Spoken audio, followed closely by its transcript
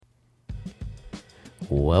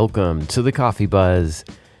Welcome to the Coffee Buzz.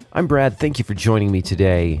 I'm Brad. Thank you for joining me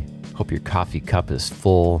today. Hope your coffee cup is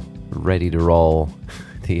full, ready to roll.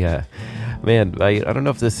 I don't know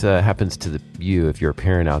if this happens to you if you're a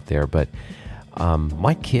parent out there, but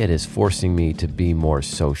my kid is forcing me to be more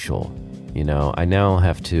social. You know, I now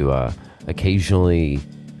have to occasionally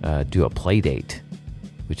do a play date,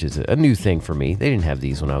 which is a new thing for me. They didn't have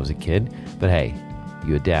these when I was a kid, but hey,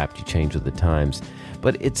 you adapt, you change with the times.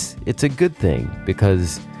 But it's a good thing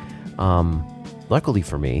because luckily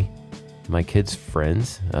for me, my kids'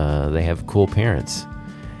 friends, they have cool parents.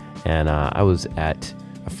 And I was at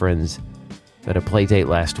a friend's at a play date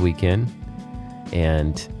last weekend,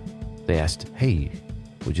 and they asked, hey,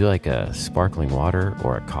 would you like a sparkling water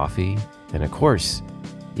or a coffee? And of course,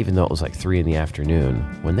 even though it was like 3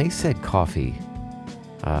 p.m, when they said coffee,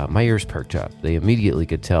 my ears perked up. They immediately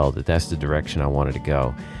could tell that that's the direction I wanted to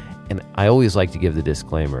go. And I always like to give the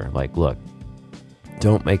disclaimer, like, look,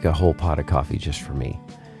 don't make a whole pot of coffee just for me.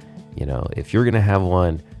 You know, if you're going to have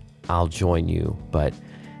one, I'll join you, but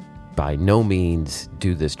by no means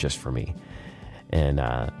do this just for me. And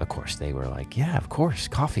of course, they were like, yeah, of course,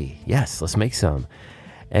 coffee. Yes, let's make some.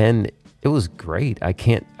 And it was great. I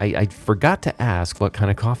forgot to ask what kind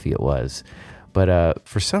of coffee it was. But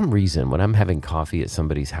for some reason, when I'm having coffee at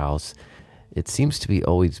somebody's house, it seems to be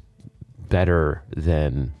always better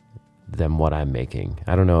than what I'm making.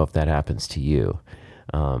 I don't know if that happens to you.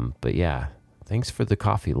 But yeah, thanks for the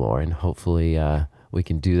coffee, Lauren. Hopefully we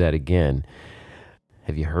can do that again.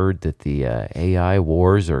 Have you heard that the AI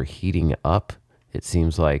wars are heating up? It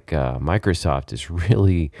seems like Microsoft is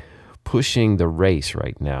really pushing the race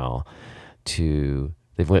right now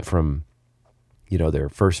they've went from, their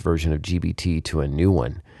first version of GPT to a new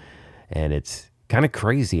one. And it's kind of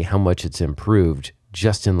crazy how much it's improved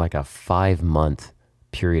just in like a 5-month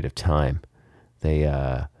period of time.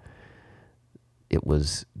 It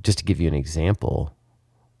was, just to give you an example,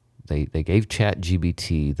 they gave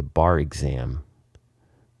ChatGPT the bar exam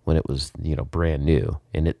when it was, brand new,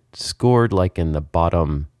 and it scored like in the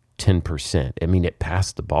bottom 10%. I mean, it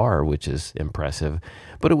passed the bar, which is impressive,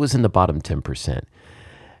 but it was in the bottom 10%.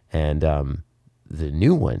 And the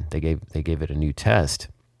new one, they gave it a new test,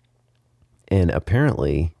 and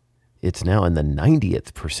apparently it's now in the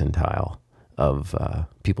 90th percentile of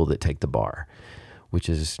people that take the bar,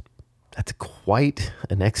 that's quite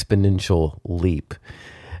an exponential leap.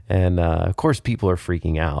 And of course, people are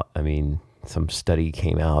freaking out. I mean, some study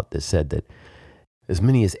came out that said that as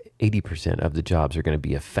many as 80% of the jobs are going to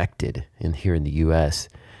be affected here in the U.S.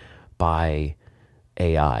 by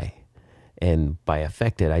AI. And by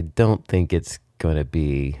affected, I don't think it's going to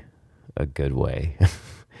be a good way.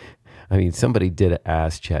 I mean, somebody did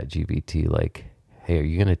ask ChatGPT, like, hey, are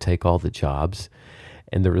you going to take all the jobs?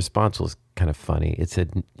 And the response was kind of funny. It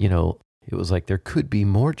said, it was like there could be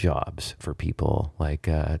more jobs for people, like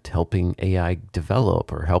helping AI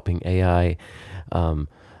develop or helping AI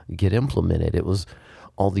get implemented. It was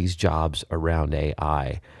all these jobs around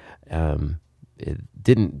AI. It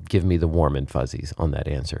didn't give me the warm and fuzzies on that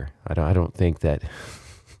answer. I don't think that.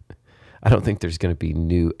 I don't think there's going to be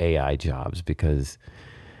new AI jobs, because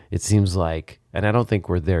it seems like, and I don't think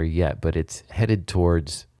we're there yet, but it's headed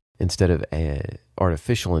towards, instead of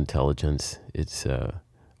artificial intelligence, it's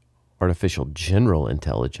artificial general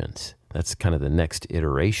intelligence. That's kind of the next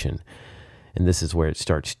iteration. And this is where it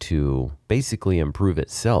starts to basically improve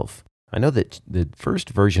itself. I know that the first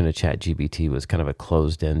version of ChatGPT was kind of a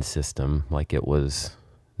closed-end system, like it was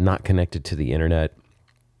not connected to the internet.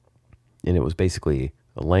 And it was basically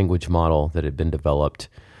a language model that had been developed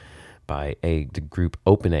by the group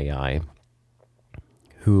OpenAI,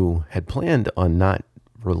 who had planned on not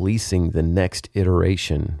releasing the next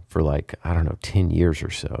iteration for 10 years or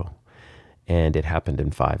so. And it happened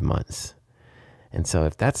in 5 months. And so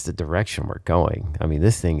if that's the direction we're going, I mean,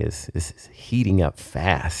 this thing is heating up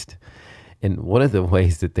fast. And one of the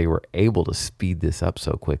ways that they were able to speed this up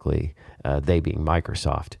so quickly, they being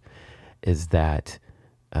Microsoft, is that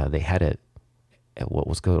they had what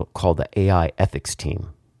was called the AI ethics team,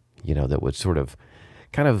 that would sort of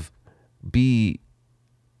kind of be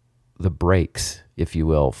the brakes, if you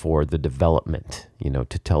will, for the development,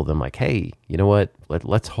 to tell them like, hey, you know what,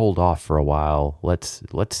 let's hold off for a while. Let's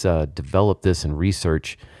develop this and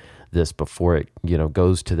research this before it,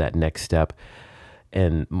 goes to that next step.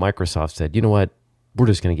 And Microsoft said, you know what, we're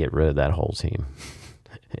just going to get rid of that whole team.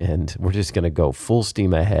 And we're just going to go full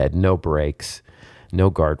steam ahead, no brakes,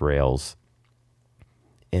 no guardrails.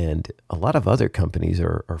 And a lot of other companies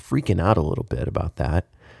are freaking out a little bit about that.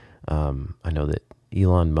 I know that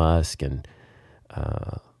Elon Musk and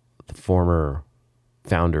the former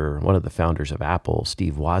one of the founders of Apple,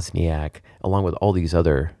 Steve Wozniak, along with all these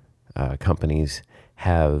other companies,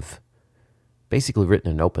 have basically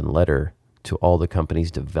written an open letter to all the companies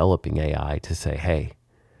developing AI to say, hey,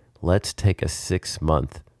 let's take a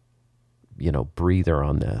 6-month, breather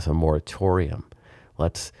on this, a moratorium.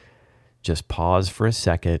 Let's just pause for a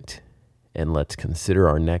second and let's consider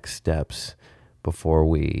our next steps before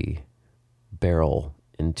we barrel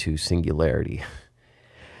into singularity.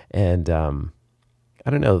 And I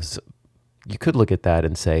don't know, you could look at that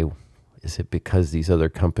and say, is it because these other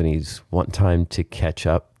companies want time to catch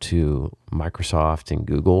up to Microsoft and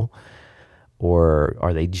Google? Or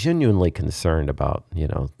are they genuinely concerned about,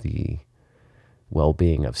 the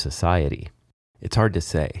well-being of society? It's hard to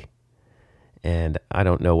say. And I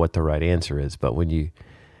don't know what the right answer is, but when you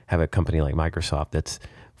have a company like Microsoft that's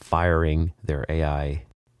firing their AI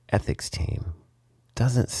ethics team,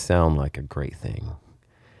 doesn't sound like a great thing.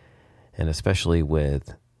 And especially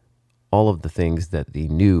with all of the things that the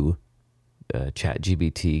new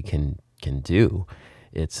ChatGPT can do,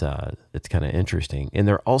 it's kind of interesting. And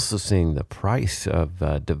they're also seeing the price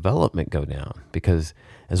of development go down because,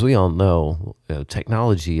 as we all know,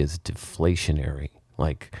 technology is deflationary.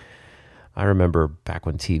 Like, I remember back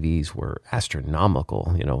when TVs were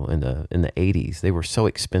astronomical, in the 80s, they were so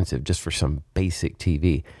expensive just for some basic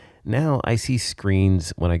TV. Now I see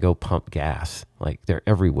screens when I go pump gas, like they're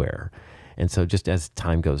everywhere. And so just as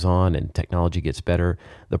time goes on and technology gets better,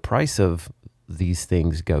 the price of these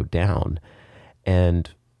things go down. And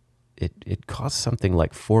it costs something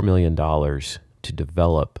like $4 million to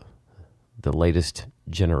develop the latest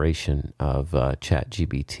generation of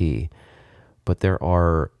ChatGPT. But there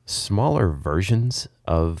are smaller versions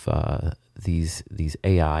of these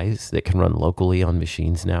AIs that can run locally on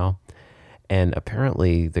machines now. And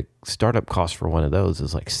apparently the startup cost for one of those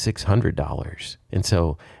is like $600. And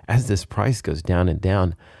so as this price goes down and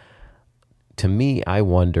down, to me, I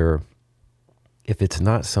wonder if it's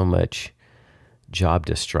not so much job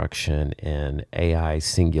destruction and AI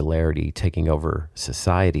singularity taking over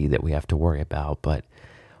society that we have to worry about, but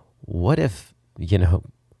what if,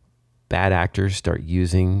 bad actors start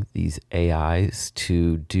using these AIs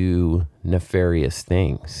to do nefarious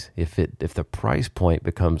things? If the price point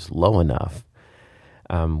becomes low enough,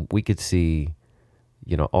 we could see,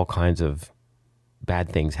 all kinds of bad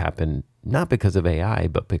things happen, not because of AI,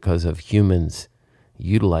 but because of humans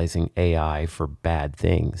utilizing AI for bad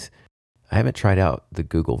things. I haven't tried out the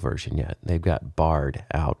Google version yet. They've got Bard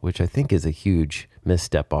out, which I think is a huge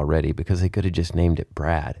misstep already because they could have just named it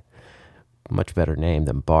Brad. Much better name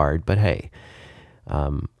than Bard, but hey, I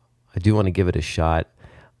do want to give it a shot.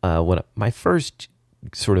 My first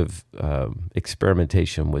sort of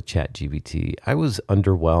experimentation with ChatGPT, I was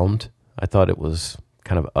underwhelmed. I thought it was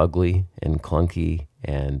kind of ugly and clunky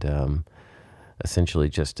and essentially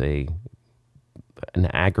just an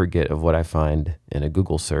aggregate of what I find in a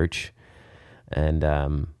Google search. And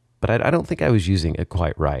but I don't think I was using it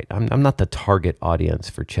quite right. I'm not the target audience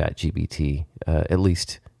for ChatGPT, at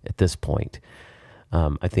least at this point.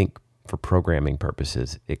 I think for programming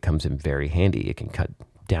purposes, it comes in very handy. It can cut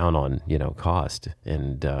down on cost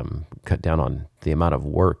and cut down on the amount of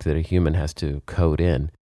work that a human has to code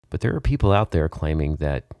in. But there are people out there claiming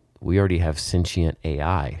that we already have sentient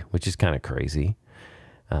AI, which is kind of crazy.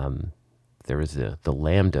 There was the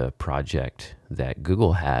Lambda project that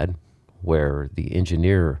Google had, where the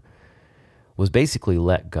engineer was basically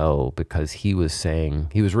let go because he was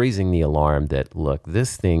raising the alarm that, look,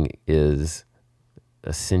 this thing is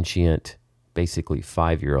a sentient, basically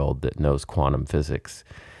 5-year-old that knows quantum physics.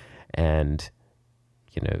 And,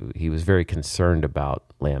 he was very concerned about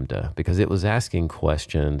Lambda because it was asking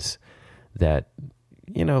questions that,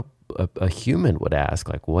 a human would ask,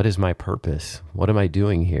 like, what is my purpose? What am I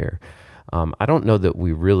doing here? I don't know that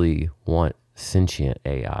we really want sentient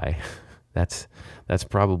AI. That's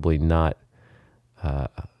probably not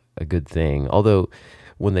a good thing. Although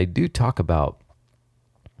when they do talk about,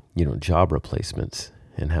 job replacements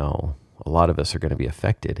and how a lot of us are going to be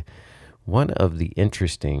affected, one of the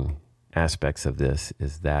interesting aspects of this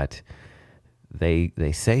is that they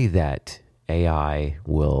say that AI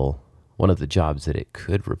one of the jobs that it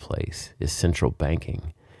could replace is central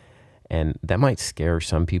banking. And that might scare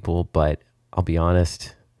some people, but I'll be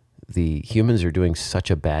honest, the humans are doing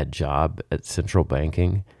such a bad job at central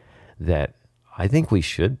banking that I think we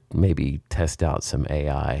should maybe test out some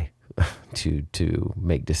AI to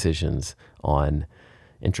make decisions on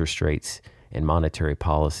interest rates and monetary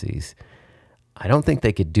policies. I don't think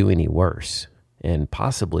they could do any worse, and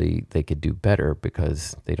possibly they could do better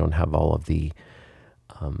because they don't have all of the,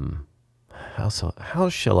 how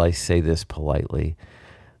shall I say this politely?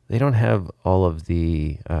 they don't have all of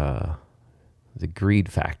the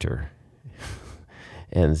greed factor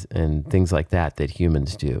and things like that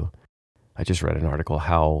humans do. I just read an article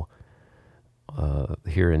how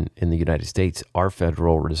here in the United States, our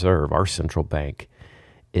Federal Reserve, our central bank,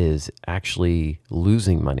 is actually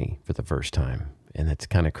losing money for the first time. And it's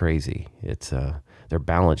kind of crazy. It's their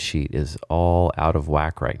balance sheet is all out of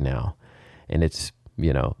whack right now. And it's,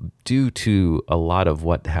 due to a lot of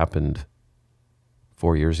what happened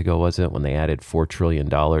 4 years ago, was it, when they added $4 trillion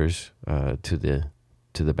to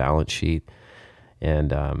the balance sheet.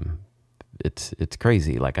 And it's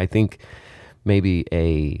crazy. Like, I think maybe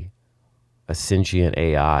a sentient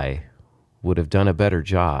AI would have done a better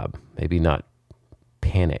job, maybe not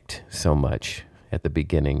panicked so much at the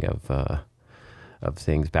beginning of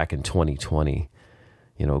things back in 2020.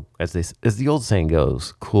 As the old saying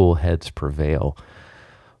goes, cool heads prevail.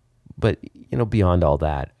 But beyond all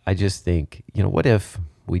that, I just think, what if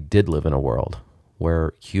we did live in a world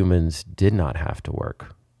where humans did not have to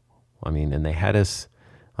work? I mean, and they had us,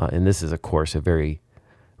 and this is, of course, a very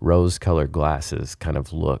rose-colored glasses kind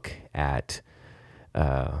of look at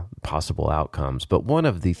possible outcomes. But one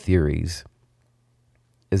of the theories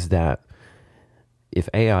is that if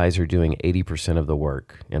AIs are doing 80% of the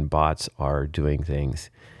work and bots are doing things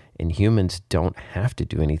and humans don't have to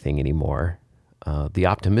do anything anymore, the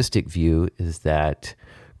optimistic view is that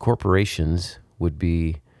corporations would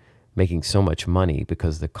be making so much money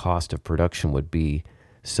because the cost of production would be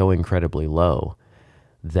so incredibly low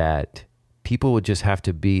that people would just have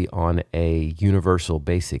to be on a universal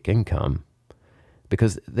basic income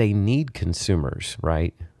because they need consumers,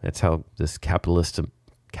 right? That's how this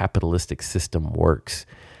capitalistic system works.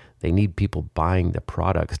 They need people buying the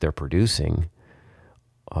products they're producing,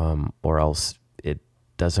 or else it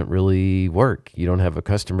doesn't really work. You don't have a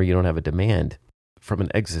customer, you don't have a demand. From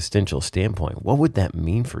an existential standpoint, what would that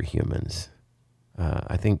mean for humans?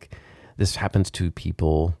 I think this happens to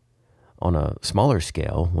people on a smaller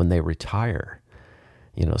scale when they retire.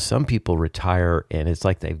 Some people retire and it's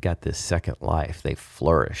like they've got this second life. They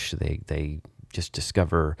flourish. They just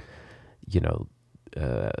discover,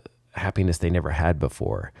 happiness they never had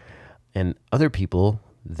before. And other people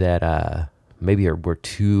that maybe were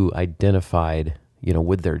too identified,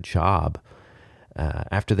 with their job,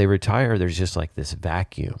 after they retire, there's just like this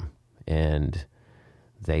vacuum, and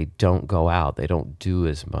they don't go out, they don't do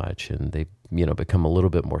as much, and they become a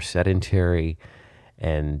little bit more sedentary,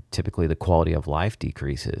 and typically the quality of life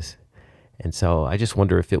decreases. And so I just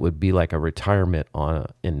wonder if it would be like a retirement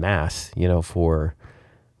en masse, for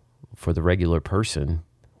the regular person,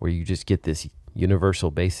 where you just get this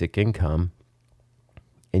universal basic income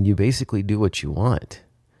and you basically do what you want.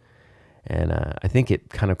 And I think it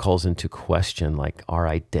kind of calls into question like our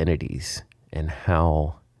identities and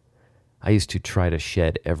how I used to try to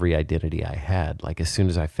shed every identity I had. Like as soon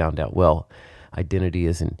as I found out, well, identity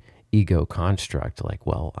is an ego construct, like,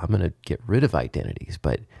 well, I'm going to get rid of identities.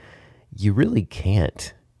 But you really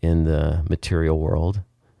can't in the material world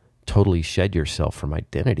totally shed yourself from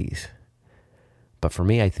identities. But for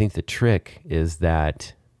me, I think the trick is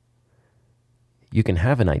that you can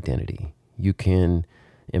have an identity. You can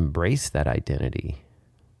embrace that identity,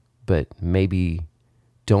 but maybe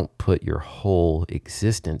don't put your whole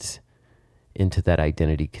existence into that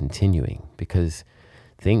identity continuing, because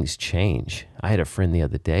things change. I had a friend the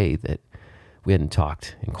other day that we hadn't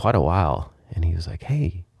talked in quite a while, and he was like,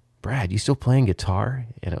 "Hey, Brad, you still playing guitar?"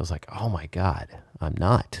 And I was like, "Oh my God, I'm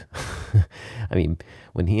not." I mean,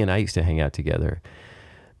 when he and I used to hang out together,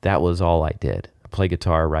 that was all I did. Play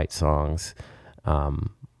guitar, write songs,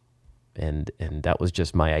 and that was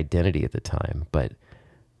just my identity at the time. But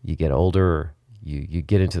you get older, you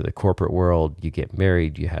get into the corporate world, you get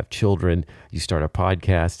married, you have children, you start a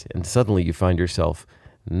podcast, and suddenly you find yourself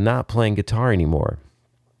not playing guitar anymore.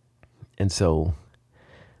 And so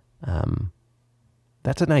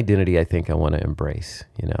that's an identity I think I want to embrace.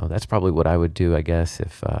 That's probably what I would do, I guess,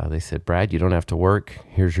 if they said, "Brad, you don't have to work.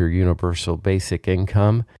 Here's your universal basic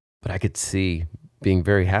income." But I could see being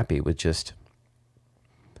very happy with just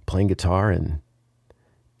playing guitar and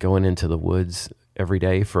going into the woods every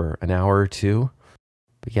day for an hour or two.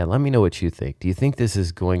 But yeah, let me know what you think. Do you think this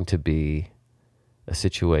is going to be a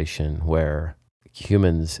situation where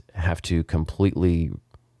humans have to completely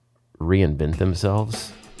reinvent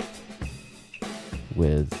themselves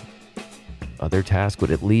with other tasks?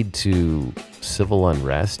 Would it lead to civil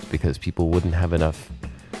unrest because people wouldn't have enough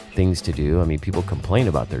things to do? I mean, people complain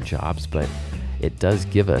about their jobs, but it does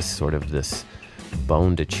give us sort of this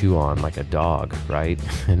bone to chew on like a dog, right?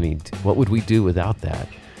 I mean, what would we do without that?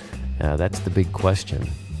 That's the big question.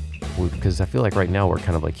 because I feel like right now we're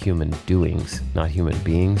kind of like human doings, not human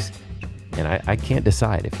beings. And I can't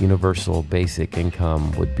decide if universal basic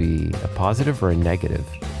income would be a positive or a negative.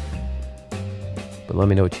 But let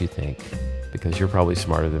me know what you think, because you're probably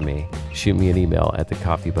smarter than me. Shoot me an email at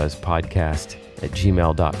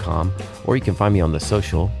thecoffeebuzzpodcast@gmail.com, or you can find me on the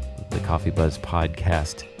social, the Coffee Buzz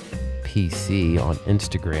Podcast PC on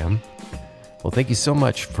Instagram. Well, thank you so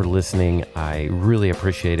much for listening. I really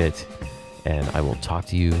appreciate it, and I will talk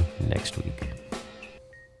to you next week.